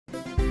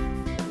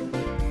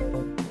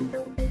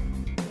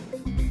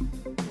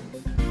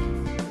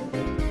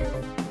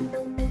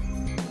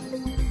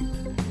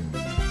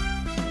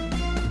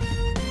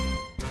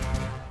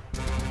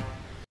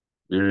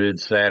Good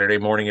Saturday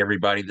morning,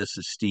 everybody. This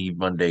is Steve,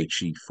 Monday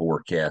Chief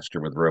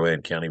Forecaster with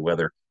Rowan County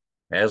Weather.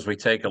 As we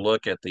take a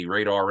look at the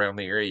radar around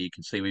the area, you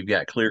can see we've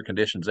got clear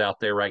conditions out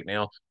there right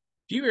now. A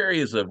few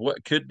areas of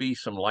what could be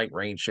some light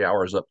rain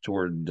showers up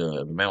toward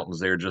the mountains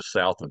there just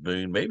south of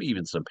Boone, maybe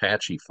even some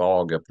patchy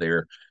fog up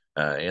there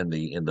in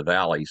the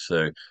valley.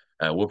 So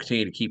we'll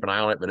continue to keep an eye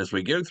on it. But as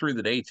we go through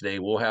the day today,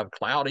 we'll have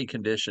cloudy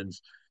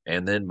conditions.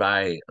 And then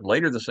by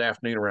later this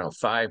afternoon, around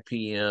 5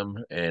 p.m.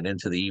 and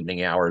into the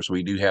evening hours,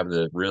 we do have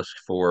the risk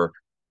for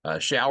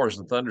showers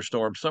and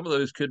thunderstorms. Some of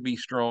those could be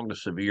strong to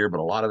severe, but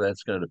a lot of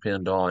that's going to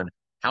depend on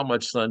how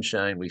much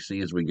sunshine we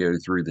see as we go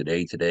through the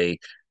day today,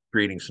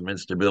 creating some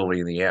instability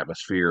in the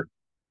atmosphere.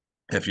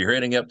 If you're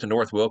heading up to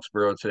North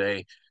Wilkesboro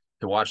today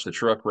to watch the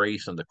truck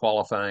race and the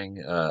qualifying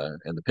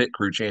and the pit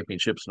crew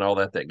championships and all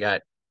that, that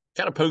got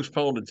kind of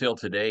postponed until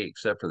today,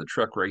 except for the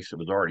truck race that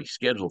was already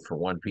scheduled for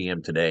 1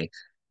 p.m. today.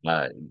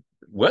 Uh,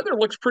 Weather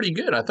looks pretty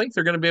good. I think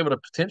they're going to be able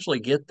to potentially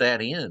get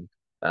that in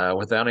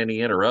without any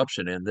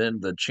interruption. And then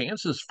the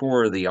chances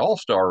for the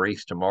All-Star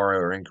race tomorrow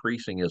are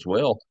increasing as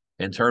well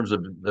in terms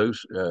of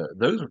those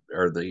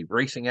are the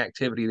racing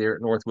activity there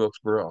at North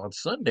Wilkesboro on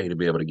Sunday to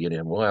be able to get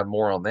in. We'll have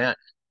more on that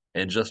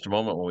in just a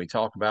moment when we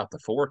talk about the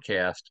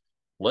forecast.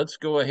 Let's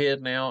go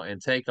ahead now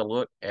and take a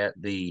look at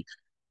the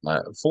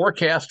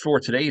forecast for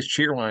today's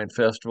Cheerwine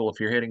Festival. If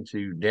you're heading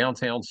to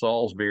downtown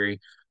Salisbury,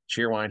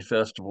 Cheerwine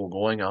Festival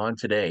going on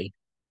today.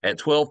 At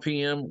 12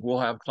 p.m., we'll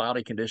have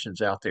cloudy conditions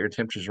out there.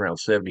 Temperatures around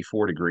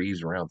 74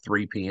 degrees. Around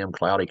 3 p.m.,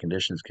 cloudy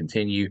conditions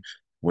continue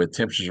with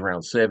temperatures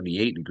around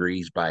 78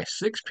 degrees. By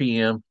 6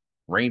 p.m.,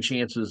 rain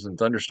chances and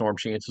thunderstorm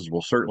chances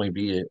will certainly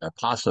be a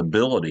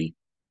possibility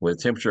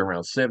with temperature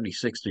around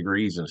 76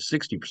 degrees and a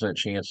 60%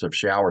 chance of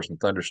showers and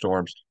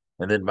thunderstorms.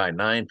 And then by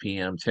 9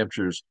 p.m.,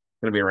 temperatures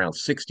going to be around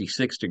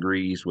 66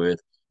 degrees with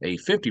a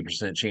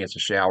 50% chance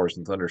of showers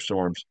and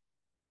thunderstorms.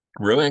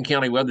 Rowan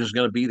County Weather is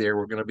going to be there.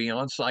 We're going to be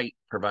on site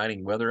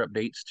providing weather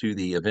updates to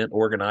the event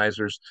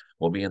organizers.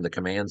 We'll be in the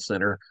command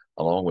center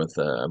along with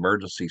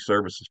emergency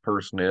services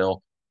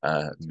personnel,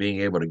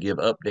 being able to give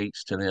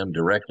updates to them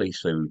directly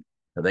so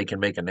they can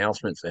make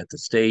announcements at the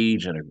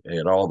stage and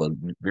at all the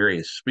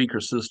various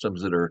speaker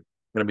systems that are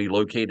going to be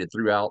located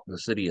throughout the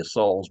city of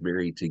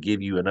Salisbury to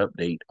give you an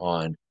update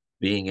on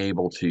being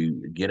able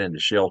to get into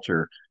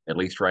shelter, at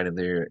least right in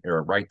there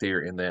or right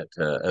there in that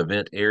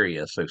event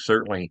area. So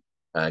certainly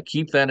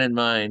keep that in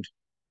mind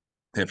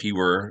if you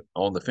were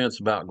on the fence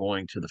about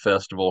going to the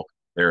festival.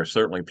 There are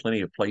certainly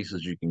plenty of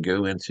places you can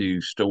go into,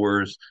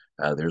 stores.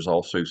 There's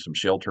also some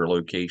shelter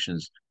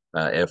locations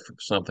if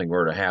something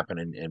were to happen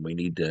and we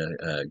need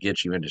to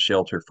get you into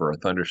shelter for a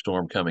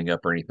thunderstorm coming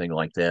up or anything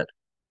like that.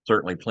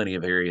 Certainly plenty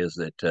of areas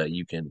that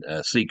you can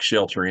seek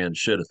shelter in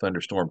should a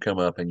thunderstorm come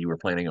up and you were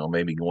planning on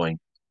maybe going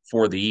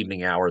for the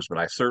evening hours. But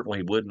I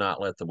certainly would not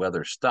let the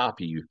weather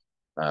stop you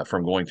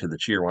from going to the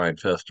Cheerwine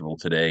Festival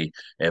today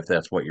if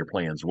that's what your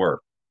plans were.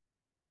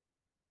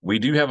 We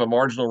do have a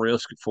marginal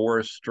risk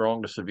for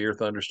strong to severe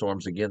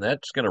thunderstorms. Again,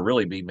 that's going to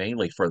really be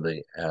mainly for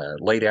the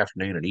late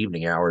afternoon and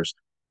evening hours.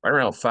 Right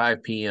around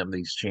 5 p.m.,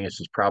 these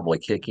chances probably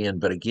kick in.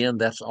 But again,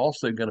 that's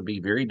also going to be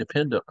very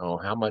dependent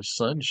on how much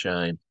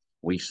sunshine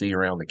we see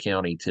around the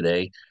county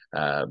today.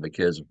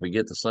 Because if we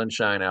get the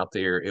sunshine out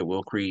there, it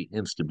will create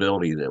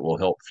instability that will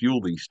help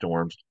fuel these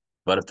storms.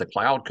 But if the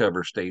cloud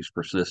cover stays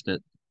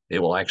persistent,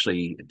 it will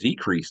actually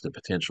decrease the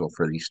potential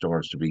for these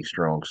storms to be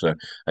strong. So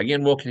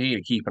again, we'll continue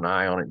to keep an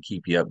eye on it and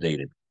keep you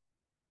updated.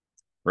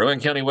 Rowan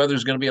County weather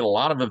is going to be at a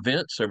lot of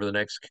events over the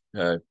next,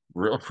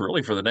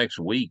 really for the next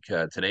week.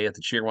 Today at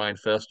the Cheerwine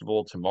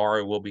Festival.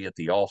 Tomorrow we'll be at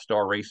the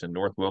All-Star Race in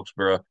North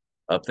Wilkesboro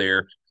up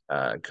there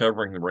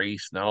covering the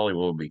race. Not only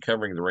will we be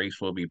covering the race,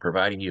 we'll be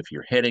providing you if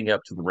you're heading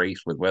up to the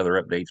race with weather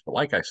updates. But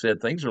like I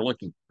said, things are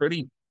looking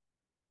pretty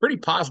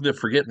positive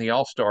for getting the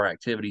All-Star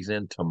activities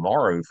in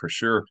tomorrow for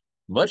sure.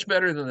 Much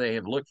better than they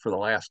have looked for the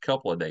last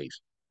couple of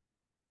days.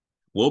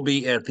 We'll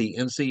be at the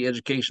NC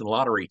Education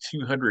Lottery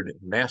 200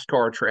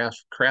 NASCAR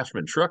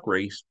Craftsman Truck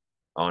Race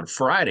on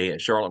Friday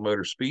at Charlotte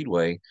Motor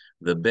Speedway,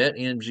 the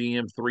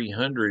BetMGM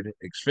 300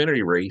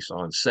 Xfinity Race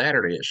on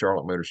Saturday at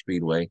Charlotte Motor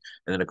Speedway,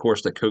 and then, of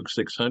course, the Coke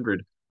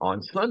 600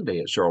 on Sunday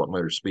at Charlotte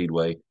Motor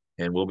Speedway.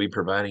 And we'll be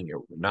providing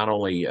not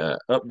only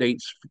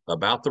updates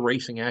about the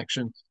racing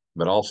action,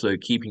 but also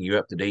keeping you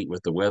up to date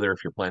with the weather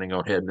if you're planning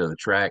on heading to the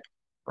track.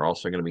 We're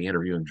also going to be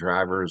interviewing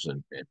drivers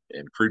and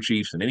crew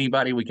chiefs and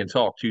anybody we can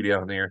talk to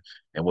down there.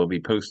 And we'll be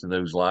posting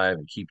those live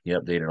and keeping you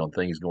updated on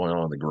things going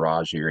on in the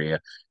garage area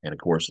and, of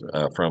course,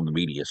 from the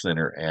media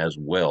center as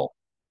well.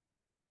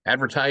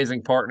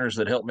 Advertising partners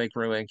that help make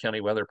Rowan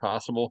County weather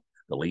possible,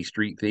 the Lee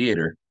Street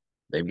Theater.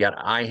 They've got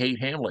I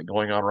Hate Hamlet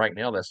going on right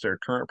now. That's their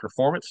current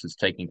performance. It's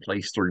taking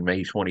place through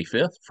May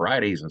 25th,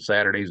 Fridays and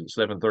Saturdays at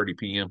 7:30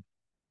 p.m.,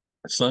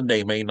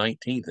 Sunday, May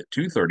 19th at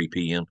 2:30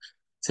 p.m.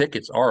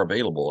 Tickets are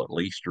available at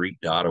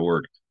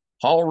leestreet.org.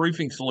 Hall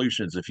Roofing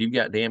Solutions. If you've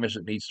got damage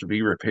that needs to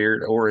be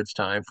repaired or it's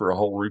time for a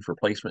whole roof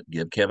replacement,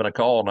 give Kevin a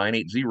call,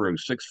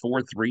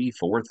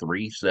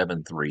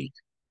 980-643-4373.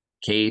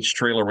 KH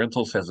Trailer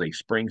Rentals has a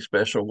spring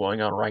special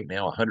going on right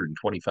now,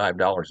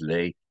 $125 a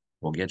day.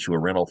 will get you a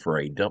rental for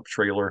a dump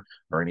trailer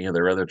or any of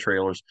their other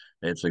trailers.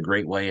 And it's a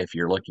great way if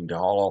you're looking to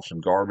haul off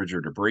some garbage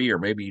or debris, or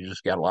maybe you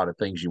just got a lot of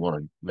things you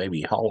want to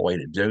maybe haul away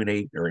to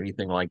donate or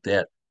anything like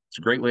that. It's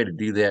a great way to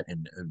do that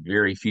in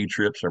very few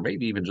trips, or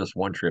maybe even just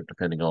one trip,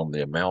 depending on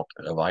the amount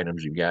of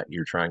items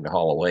you're trying to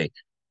haul away.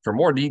 For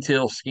more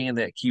details, scan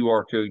that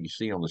QR code you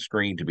see on the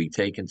screen to be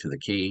taken to the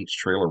KH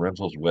Trailer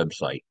Rentals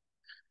website.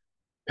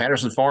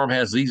 Patterson Farm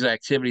has these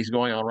activities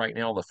going on right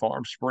now on the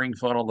farm: spring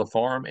fun on the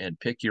farm and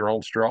pick your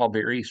own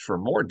strawberries. For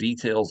more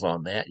details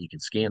on that, you can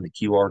scan the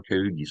QR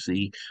code you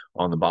see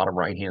on the bottom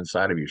right-hand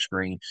side of your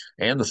screen.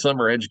 And the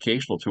summer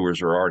educational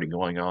tours are already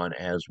going on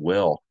as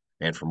well.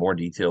 And for more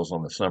details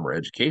on the summer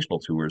educational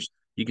tours,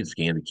 you can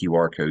scan the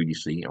QR code you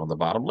see on the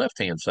bottom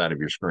left-hand side of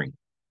your screen.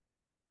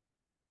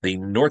 The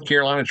North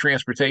Carolina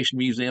Transportation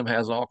Museum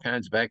has all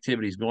kinds of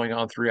activities going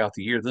on throughout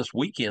the year. This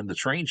weekend, the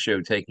train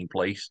show taking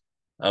place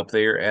up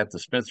there at the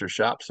Spencer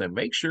Shops, and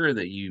make sure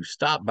that you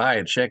stop by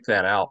and check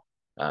that out.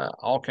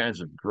 All kinds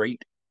of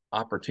great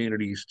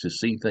opportunities to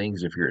see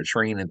things if you're a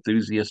train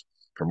enthusiast.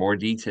 For more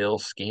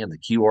details, scan the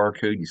QR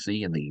code you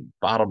see in the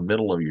bottom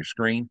middle of your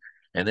screen.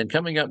 And then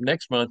coming up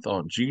next month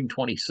on June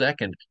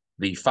 22nd,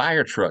 the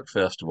Fire Truck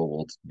Festival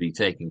will be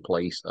taking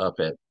place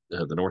up at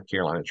the North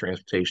Carolina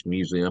Transportation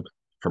Museum.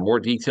 For more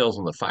details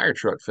on the Fire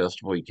Truck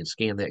Festival, you can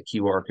scan that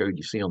QR code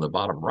you see on the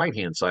bottom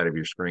right-hand side of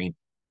your screen.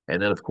 And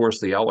then, of course,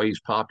 the always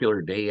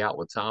popular Day Out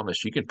with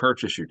Thomas. You can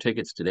purchase your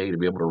tickets today to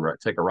be able to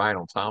take a ride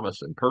on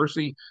Thomas and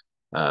Percy.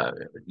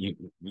 You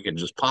can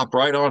just pop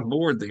right on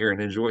board there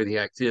and enjoy the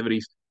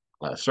activities.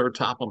 Sir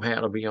Topham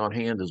hat will be on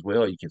hand as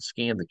well. You can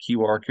scan the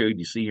QR code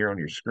you see here on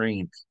your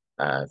screen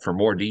for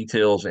more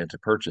details and to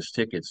purchase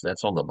tickets.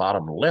 That's on the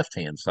bottom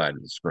left-hand side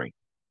of the screen.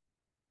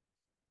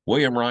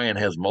 William Ryan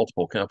has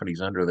multiple companies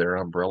under their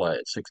umbrella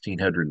at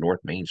 1600 North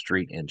Main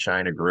Street in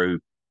China Grove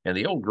and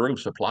the old Grove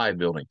Supply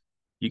Building.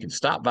 You can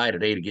stop by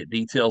today to get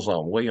details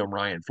on William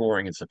Ryan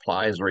Flooring and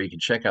Supplies, or you can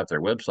check out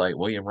their website,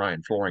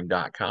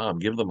 williamryanflooring.com.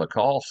 Give them a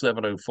call,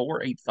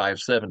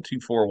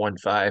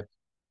 704-857-2415.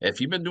 If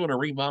you've been doing a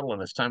remodel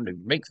and it's time to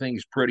make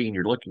things pretty and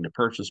you're looking to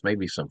purchase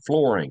maybe some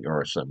flooring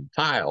or some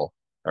tile,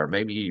 or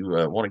maybe you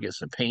want to get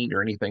some paint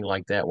or anything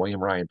like that,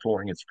 William Ryan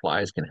Flooring and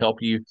Supplies can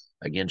help you.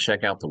 Again,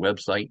 check out the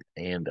website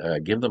and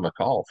give them a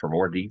call for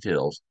more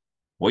details.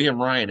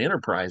 William Ryan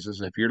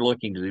Enterprises, if you're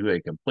looking to do a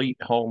complete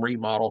home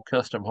remodel,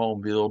 custom home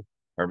build,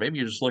 or maybe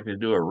you're just looking to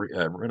do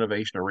a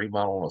renovation or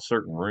remodel on a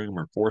certain room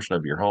or portion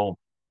of your home,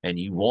 and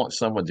you want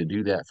someone to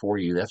do that for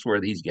you, that's where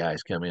these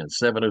guys come in.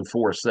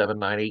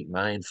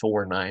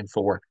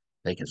 704-798-9494.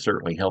 They can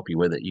certainly help you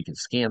with it. You can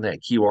scan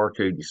that QR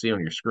code you see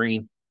on your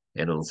screen,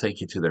 and it'll take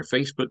you to their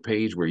Facebook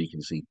page where you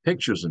can see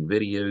pictures and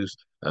videos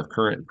of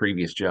current and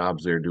previous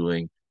jobs they're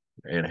doing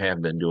and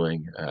have been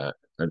doing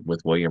with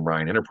William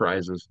Ryan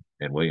Enterprises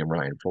and William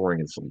Ryan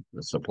Flooring and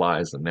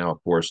Supplies, and now,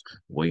 of course,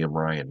 William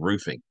Ryan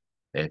Roofing.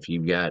 If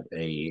you've got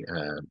a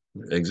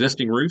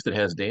existing roof that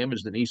has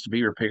damage that needs to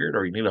be repaired,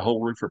 or you need a whole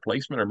roof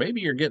replacement, or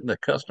maybe you're getting a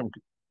custom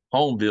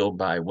home build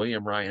by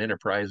William Ryan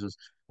Enterprises,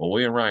 well,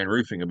 William Ryan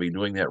Roofing will be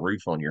doing that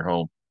roof on your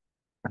home.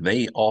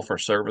 They offer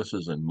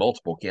services in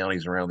multiple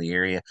counties around the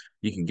area.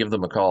 You can give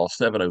them a call,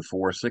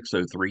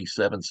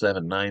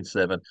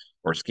 704-603-7797,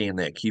 or scan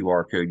that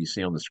QR code you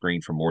see on the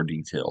screen for more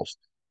details.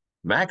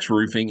 Max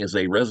Roofing is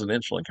a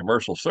residential and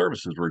commercial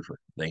services roofer.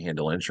 They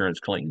handle insurance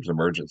claims,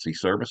 emergency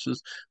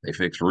services. They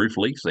fix roof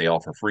leaks. They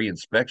offer free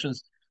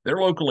inspections. They're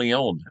locally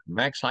owned.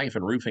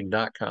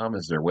 Max-roofing.com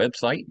is their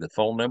website. The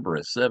phone number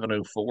is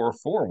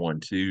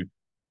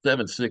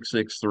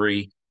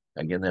 704-412-7663.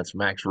 Again, that's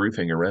Max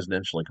Roofing, a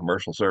residential and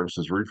commercial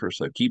services roofer.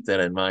 So keep that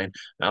in mind.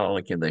 Not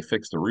only can they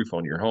fix the roof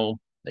on your home,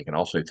 they can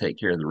also take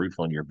care of the roof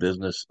on your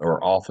business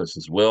or office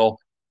as well.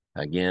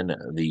 Again,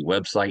 the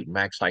website,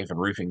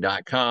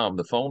 max-roofing.com.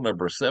 The phone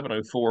number is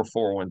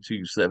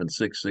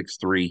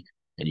 704-412-7663,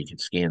 and you can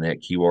scan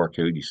that QR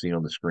code you see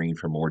on the screen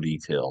for more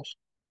details.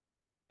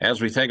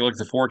 As we take a look at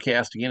the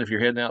forecast, again, if you're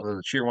heading out to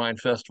the Cheerwine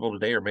Festival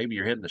today, or maybe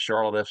you're heading to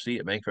Charlotte FC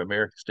at Bank of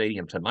America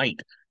Stadium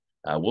tonight,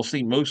 we'll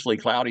see mostly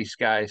cloudy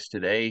skies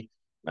today.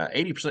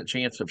 80%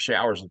 chance of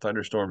showers and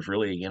thunderstorms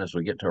really again as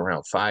we get to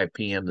around 5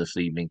 p.m. this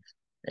evening.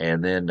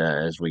 And then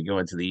as we go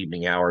into the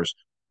evening hours,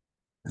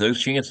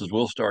 those chances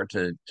will start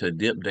to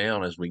dip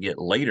down as we get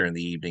later in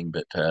the evening.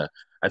 But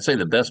I'd say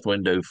the best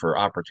window for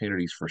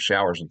opportunities for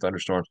showers and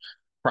thunderstorms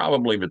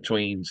probably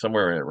between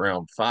somewhere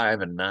around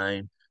 5 and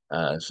 9.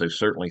 So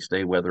certainly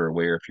stay weather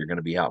aware if you're going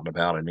to be out and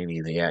about in any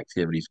of the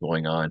activities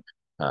going on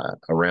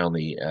around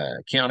the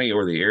county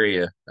or the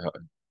area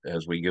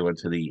as we go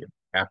into the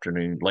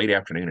late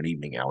afternoon and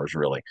evening hours,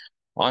 really.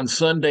 On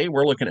Sunday,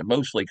 we're looking at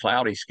mostly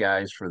cloudy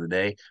skies for the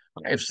day.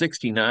 I have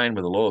 69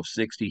 with a low of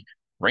 60.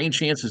 Rain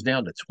chances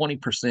down to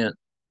 20%.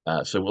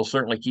 So we'll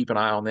certainly keep an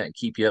eye on that and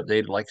keep you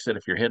updated. Like I said,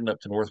 if you're heading up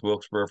to North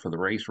Wilkesboro for the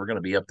race, we're going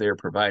to be up there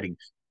providing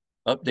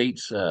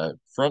updates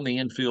from the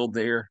infield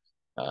there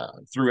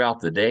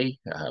throughout the day.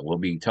 We'll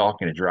be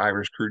talking to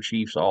drivers, crew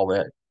chiefs, all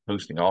that,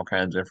 posting all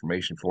kinds of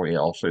information for you.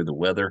 Also the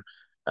weather,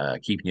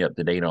 keeping you up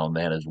to date on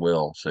that as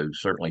well. So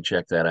certainly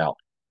check that out.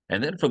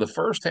 And then for the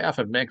first half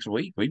of next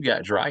week, we've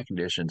got dry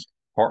conditions.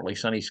 Partly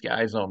sunny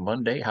skies on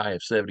Monday, high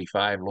of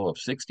 75, low of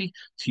 60.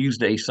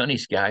 Tuesday, sunny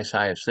skies,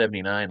 high of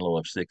 79, low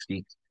of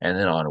 60. And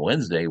then on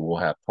Wednesday, we'll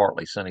have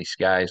partly sunny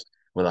skies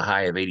with a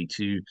high of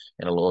 82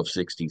 and a low of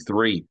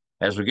 63.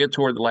 As we get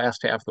toward the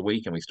last half of the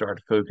week and we start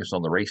to focus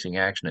on the racing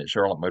action at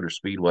Charlotte Motor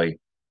Speedway,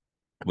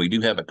 we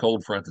do have a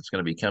cold front that's going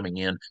to be coming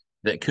in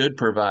that could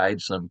provide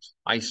some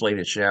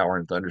isolated shower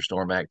and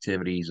thunderstorm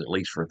activities, at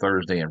least for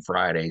Thursday and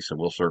Friday. So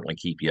we'll certainly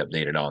keep you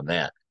updated on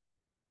that.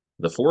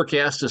 The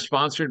forecast is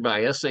sponsored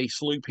by SA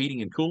Sloop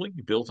Heating and Cooling,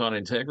 built on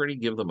integrity.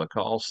 Give them a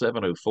call,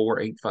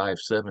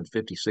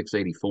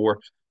 704-857-5684.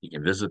 You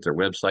can visit their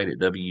website at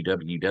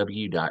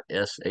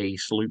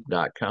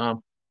www.sasloop.com.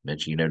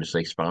 Mention you notice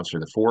they sponsor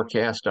the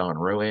forecast on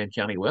Rowan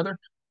County weather.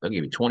 They'll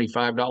give you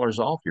 $25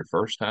 off your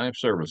first time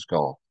service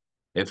call.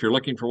 If you're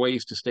looking for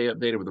ways to stay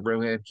updated with the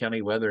Rowan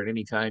County weather at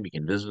any time, you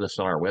can visit us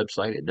on our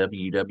website at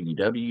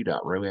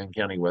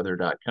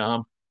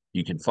www.rowancountyweather.com.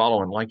 You can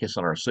follow and like us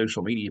on our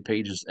social media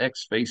pages,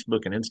 X,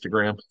 Facebook, and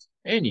Instagram.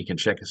 And you can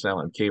check us out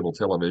on cable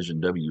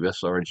television,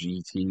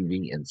 WSRG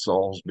TV in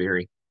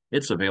Salisbury.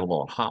 It's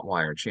available on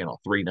Hotwire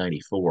Channel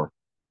 394,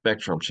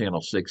 Spectrum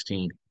Channel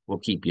 16. We'll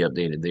keep you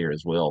updated there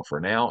as well. For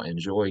now,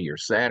 enjoy your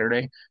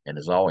Saturday. And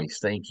as always,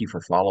 thank you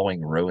for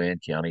following Rowan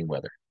County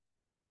weather.